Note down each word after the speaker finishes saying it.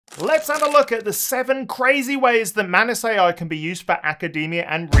Let's have a look at the 7 crazy ways that Manus AI can be used for academia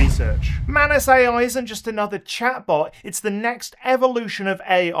and research. Manus AI isn't just another chatbot, it's the next evolution of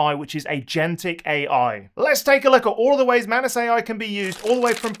AI, which is agentic AI. Let's take a look at all of the ways Manus AI can be used, all the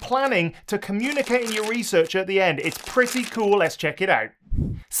way from planning to communicating your research at the end. It's pretty cool, let's check it out.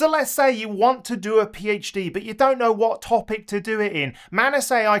 So let's say you want to do a PhD, but you don't know what topic to do it in.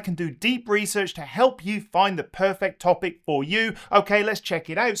 Manus AI can do deep research to help you find the perfect topic for you. Okay, let's check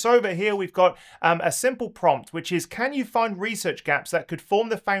it out. So over here, we've got a simple prompt, which is, can you find research gaps that could form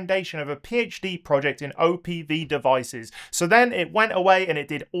the foundation of a PhD project in OPV devices? So then it went away and it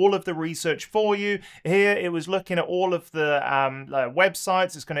did all of the research for you. Here, it was looking at all of the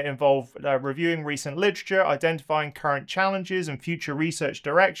websites. It's going to involve reviewing recent literature, identifying current challenges and future research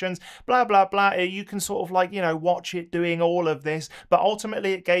directions, blah, blah, blah. You can sort of like, you know, watch it doing all of this, but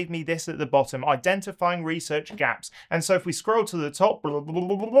ultimately it gave me this at the bottom, identifying research gaps. And so if we scroll to the top, blah, blah,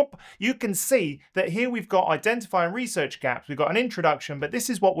 blah, blah, blah, you can see that here we've got identifying research gaps. We've got an introduction, but this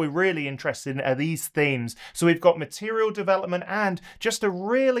is what we're really interested in, are these themes. So we've got material development and just a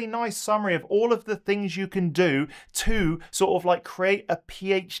really nice summary of all of the things you can do to sort of like create a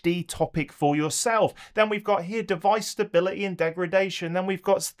PhD topic for yourself. Then we've got here device stability and degradation. Then we've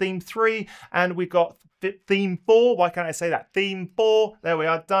got theme 3 and we've got theme 4. Why can't I say that? Theme 4. There we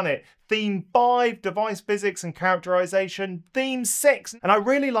are, done it. Theme 5, device physics and characterization. Theme 6. And I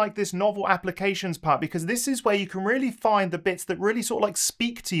really like this novel applications part because this is where you can really find the bits that really sort of like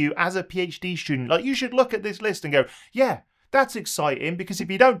speak to you as a PhD student. Like you should look at this list and go, yeah, that's exciting, because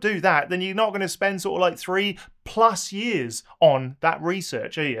if you don't do that, then you're not going to spend sort of like 3+ years on that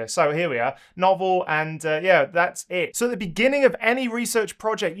research, are you? So here we are, novel, and yeah, that's it. So at the beginning of any research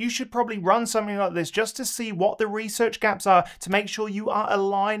project, you should probably run something like this just to see what the research gaps are, to make sure you are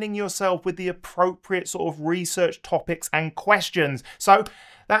aligning yourself with the appropriate sort of research topics and questions. So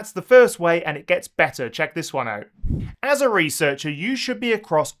that's the first way, and it gets better. Check this one out. As a researcher, you should be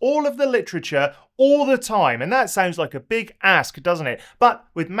across all of the literature all the time, and that sounds like a big ask, doesn't it? But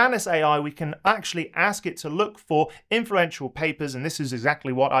with Manus AI, we can actually ask it to look for influential papers, and this is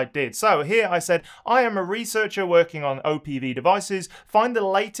exactly what I did. So here I said, I am a researcher working on OPV devices. Find the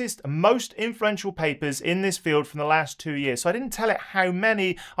latest, most influential papers in this field from the last 2 years. So I didn't tell it how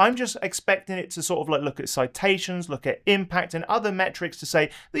many. I'm just expecting it to sort of like look at citations, look at impact and other metrics to say,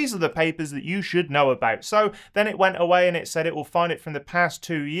 these are the papers that you should know about. So then it went away and it said it will find it from the past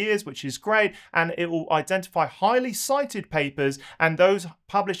 2 years, which is great. And it will identify highly cited papers and those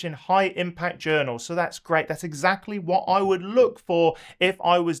published in high impact journals. So that's great. That's exactly what I would look for if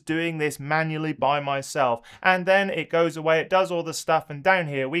I was doing this manually by myself. And then it goes away, it does all the stuff, and down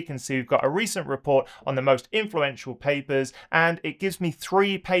here we can see we've got a recent report on the most influential papers, and it gives me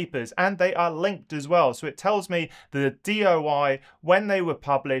 3 papers, and they are linked as well. So it tells me the DOI, when they were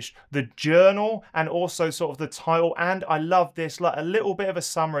published, the journal, and also sort of the title. And I love this, like a little bit of a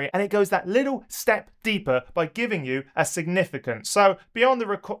summary, and it goes that little step deeper by giving you a significance. So beyond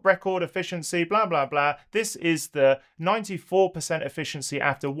the record efficiency, blah, blah, blah, this is the 94% efficiency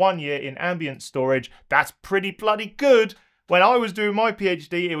after 1 year in ambient storage. That's pretty bloody good. When I was doing my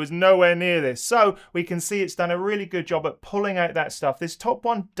PhD, it was nowhere near this. So we can see it's done a really good job at pulling out that stuff. This top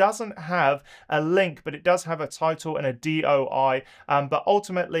one doesn't have a link, but it does have a title and a DOI. But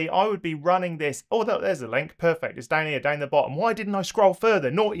ultimately, I would be running this. Oh, there's a link. Perfect. It's down here, down the bottom. Why didn't I scroll further?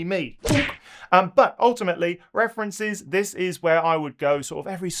 Naughty me. But ultimately, references, this is where I would go sort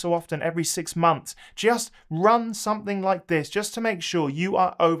of every so often, every 6 months. Just run something like this just to make sure you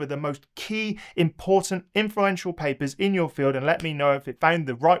are over the most key, important, influential papers in your field, and let me know if it found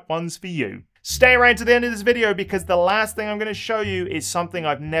the right ones for you. Stay around to the end of this video because the last thing I'm going to show you is something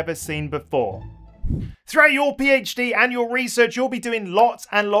I've never seen before. Throughout your PhD and your research, you'll be doing lots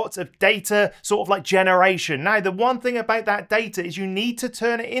and lots of data sort of like generation. Now, the one thing about that data is you need to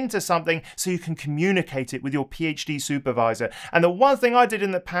turn it into something so you can communicate it with your PhD supervisor. And the one thing I did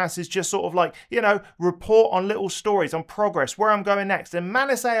in the past is just sort of like, you know, report on little stories, on progress, where I'm going next. And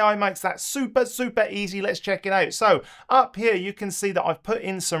Manus AI makes that super, super easy. Let's check it out. So up here, you can see that I've put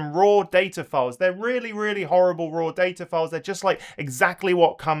in some raw data files. They're really, really horrible raw data files. They're just like exactly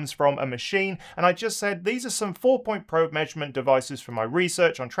what comes from a machine. And I just said, these are some 4-point probe measurement devices from my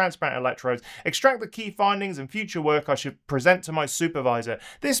research on transparent electrodes. Extract the key findings and future work I should present to my supervisor.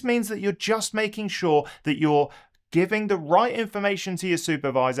 This means that you're just making sure that you're giving the right information to your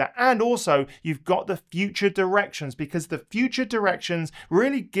supervisor, and also you've got the future directions, because the future directions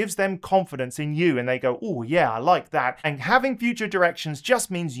really gives them confidence in you and they go, oh yeah, I like that. And having future directions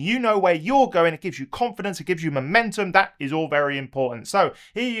just means you know where you're going. It gives you confidence, it gives you momentum. That is all very important. So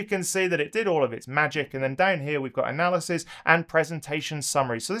here you can see that it did all of its magic, and then down here we've got analysis and presentation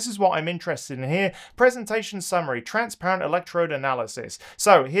summary. So this is what I'm interested in here. Presentation summary, transparent electrode analysis.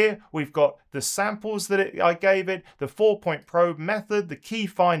 So here we've got the samples that I gave it, the 4-point probe method, the key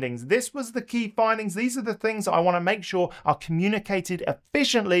findings. This was the key findings. These are the things that I want to make sure are communicated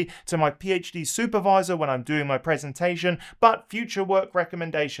efficiently to my PhD supervisor when I'm doing my presentation. But future work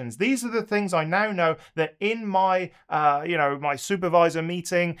recommendations, these are the things I now know that in my my supervisor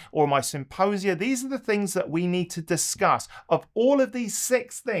meeting or my symposia, these are the things that we need to discuss. Of all of these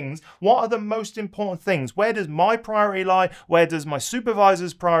 6 things, what are the most important things? Where does my priority lie? Where does my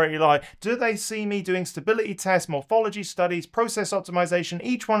supervisor's priority lie? Do they see me doing stability tests, morphology studies, process optimization?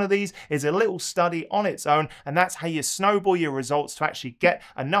 Each one of these is a little study on its own, and that's how you snowball your results to actually get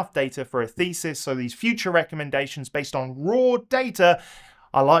enough data for a thesis. So these future recommendations based on raw data,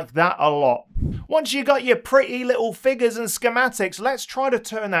 I like that a lot. Once you got your pretty little figures and schematics, let's try to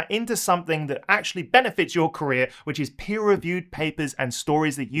turn that into something that actually benefits your career, which is peer-reviewed papers and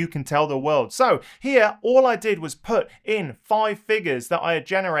stories that you can tell the world. So here, all I did was put in 5 figures that I had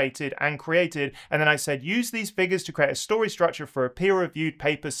generated and created, and then I said, use these figures to create a story structure for a peer-reviewed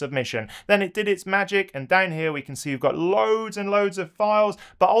paper submission. Then it did its magic, and down here we can see we've got loads and loads of files,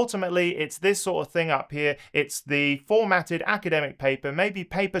 but ultimately it's this sort of thing up here. It's the formatted academic paper, maybe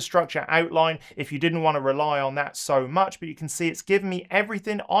paper structure outline if you didn't want to rely on that so much, but you can see it's given me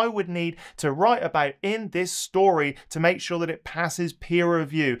everything I would need to write about in this story to make sure that it passes peer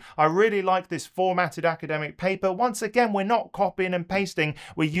review. I really like this formatted academic paper. Once again, we're not copying and pasting,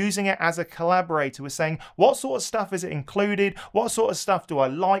 we're using it as a collaborator. We're saying, what sort of stuff is it included? What sort of stuff do I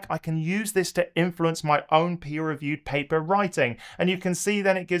like? I can use this to influence my own peer-reviewed paper writing. And you can see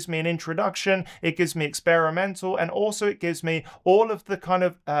then it gives me an introduction, it gives me experimental, and also it gives me all of the kind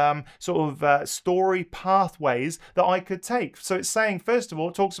of story pathways that I could take. So it's saying, first of all,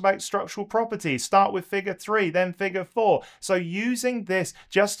 it talks about structural properties. Start with figure 3, then figure 4. So using this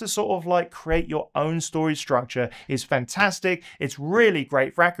just to sort of like create your own story structure is fantastic. It's really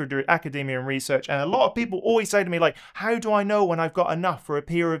great for academia and research. And a lot of people always say to me, like, how do I know when I've got enough for a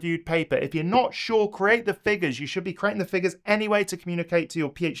peer-reviewed paper? If you're not sure, create the figures. You should be creating the figures anyway to communicate to your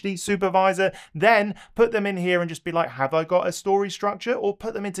PhD supervisor. Then put them in here and just be like, have I got a story structure? Or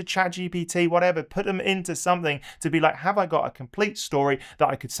put them into ChatGPT, whatever, put them into something to be like, have I got a complete story that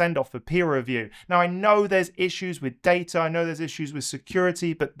I could send off for peer review? Now, I know there's issues with data, I know there's issues with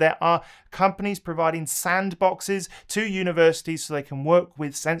security, but there are companies providing sandboxes to universities so they can work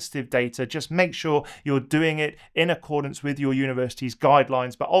with sensitive data. Just make sure you're doing it in accordance with your university's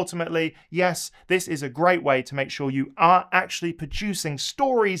guidelines. But ultimately, yes, this is a great way to make sure you are actually producing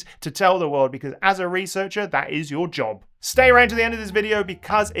stories to tell the world, because as a researcher, that is your job. Stay around to the end of this video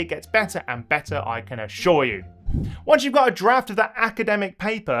because it gets better and better, I can assure you. Once you've got a draft of that academic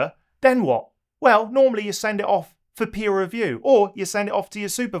paper, then what? Well, normally you send it off for peer review, or you send it off to your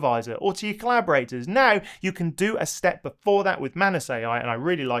supervisor or to your collaborators. Now you can do a step before that with Manus AI, and I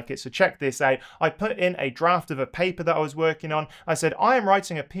really like it, so check this out. I put in a draft of a paper that I was working on. I said, I am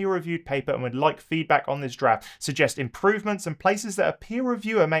writing a peer-reviewed paper and would like feedback on this draft. Suggest improvements and places that a peer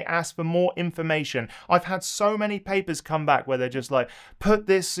reviewer may ask for more information. I've had so many papers come back where they're just like, put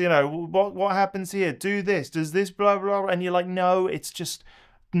this, what happens here? Do this, does this, blah, blah, blah. And you're like, no, it's just,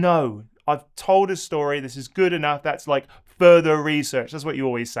 no. I've told a story, this is good enough, that's like further research. That's what you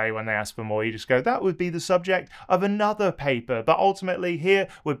always say when they ask for more. You just go, that would be the subject of another paper. But ultimately here,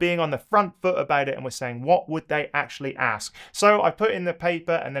 we're being on the front foot about it and we're saying, what would they actually ask? So I put in the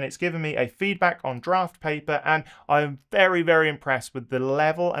paper and then it's given me a feedback on draft paper, and I'm very, very impressed with the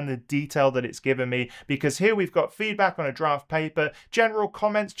level and the detail that it's given me, because here we've got feedback on a draft paper, general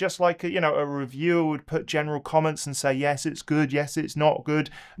comments, just like a reviewer would put general comments and say, yes, it's good, yes, it's not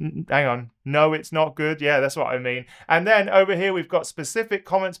good. Hang on. No, it's not good. Yeah, that's what I mean. And then over here, we've got specific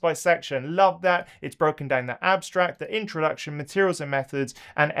comments by section. Love that. It's broken down the abstract, the introduction, materials and methods,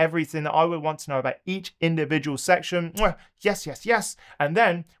 and everything that I would want to know about each individual section. Yes, yes, yes. And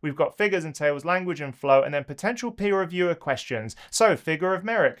then we've got figures and tables, language and flow, and then potential peer reviewer questions. So figure of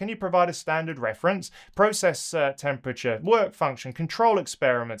merit. Can you provide a standard reference? Process temperature, work function, control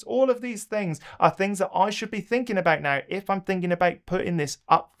experiments. All of these things are things that I should be thinking about now if I'm thinking about putting this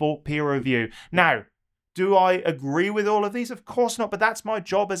up for peer review. Now, Do I agree with all of these? Of course not, but that's my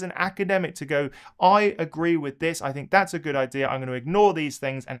job as an academic to go, I agree with this. I think that's a good idea. I'm going to ignore these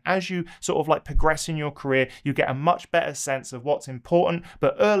things. And as you sort of like progress in your career, you get a much better sense of what's important.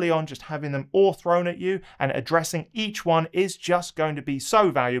 But early on, just having them all thrown at you and addressing each one is just going to be so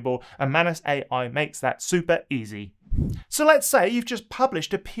valuable. And Manus AI makes that super easy. So let's say you've just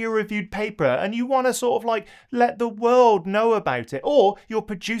published a peer-reviewed paper and you want to sort of like let the world know about it, or you're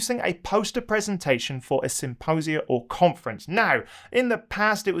producing a poster presentation for a symposia or conference. Now, in the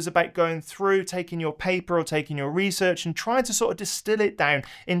past, it was about going through, taking your paper or taking your research and trying to sort of distill it down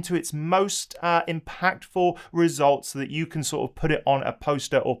into its most impactful results so that you can sort of put it on a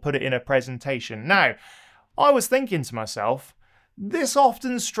poster or put it in a presentation. Now, I was thinking to myself, this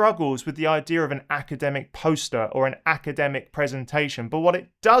often struggles with the idea of an academic poster or an academic presentation, but what it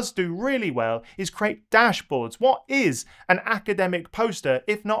does do really well is create dashboards. What is an academic poster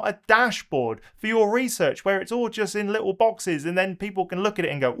if not a dashboard for your research where it's all just in little boxes and then people can look at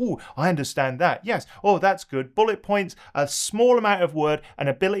it and go, oh, I understand that. Yes. Oh, that's good. Bullet points, a small amount of word, an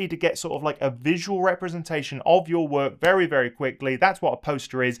ability to get sort of like a visual representation of your work very, very quickly. That's what a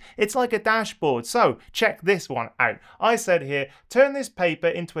poster is. It's like a dashboard. So check this one out. I said here, turn this paper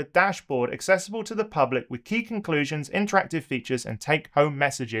into a dashboard accessible to the public with key conclusions, interactive features, and take-home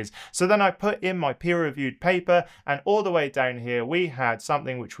messages. So then I put in my peer-reviewed paper, and all the way down here we had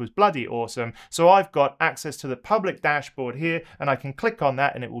something which was bloody awesome. So I've got access to the public dashboard here, and I can click on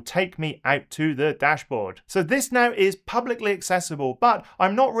that and it will take me out to the dashboard. So this now is publicly accessible, but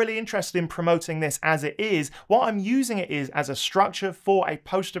I'm not really interested in promoting this as it is. What I'm using it is as a structure for a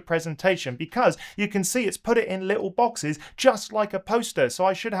poster presentation, because you can see it's put it in little boxes just like a poster. So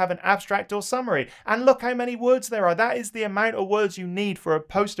I should have an abstract or summary, and look how many words there are. That is the amount of words you need for a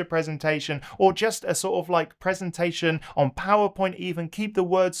poster presentation, or just a sort of like presentation on PowerPoint. Even keep the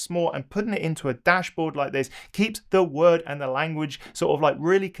words small, and putting it into a dashboard like this keeps the word and the language sort of like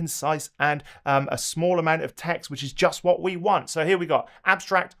really concise, and a small amount of text, which is just what we want. So here we got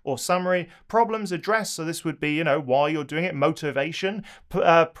abstract or summary, problems addressed. So this would be, you know, why you're doing it, motivation,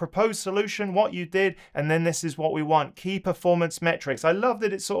 proposed solution, what you did, and then this is what we want, key performance metrics. I love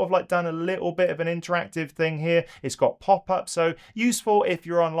that it's sort of like done a little bit of an interactive thing here. It's got pop-ups, so useful if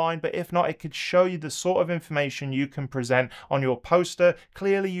you're online, but if not, it could show you the sort of information you can present on your poster.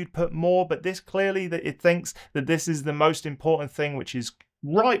 Clearly you'd put more, but this clearly that it thinks that this is the most important thing, which is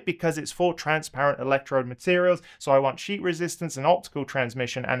right, because it's for transparent electrode materials. So I want sheet resistance and optical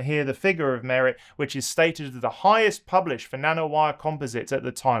transmission, and here the figure of merit, which is stated as the highest published for nanowire composites at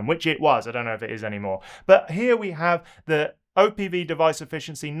the time, which it was. I don't know if it is anymore. But here we have the OPV device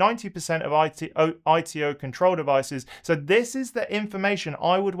efficiency, 90% of ITO control devices. So this is the information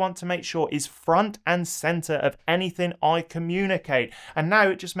I would want to make sure is front and center of anything I communicate. And now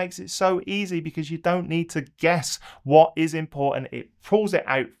it just makes it so easy, because you don't need to guess what is important. It pulls it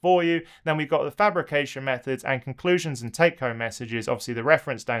out for you. Then we've got the fabrication methods and conclusions and take-home messages, obviously the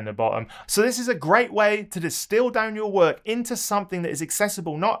reference down the bottom. So this is a great way to distill down your work into something that is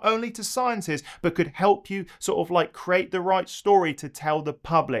accessible not only to scientists, but could help you sort of like create the right story to tell the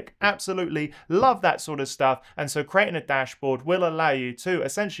public. Absolutely love that sort of stuff. And so creating a dashboard will allow you to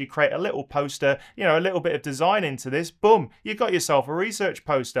essentially create a little poster, you know, a little bit of design into this. Boom, you got yourself a research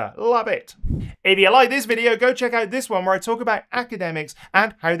poster. Love it. If you like this video, go check out this one where I talk about academics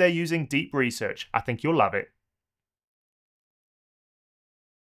and how they're using deep research. I think you'll love it.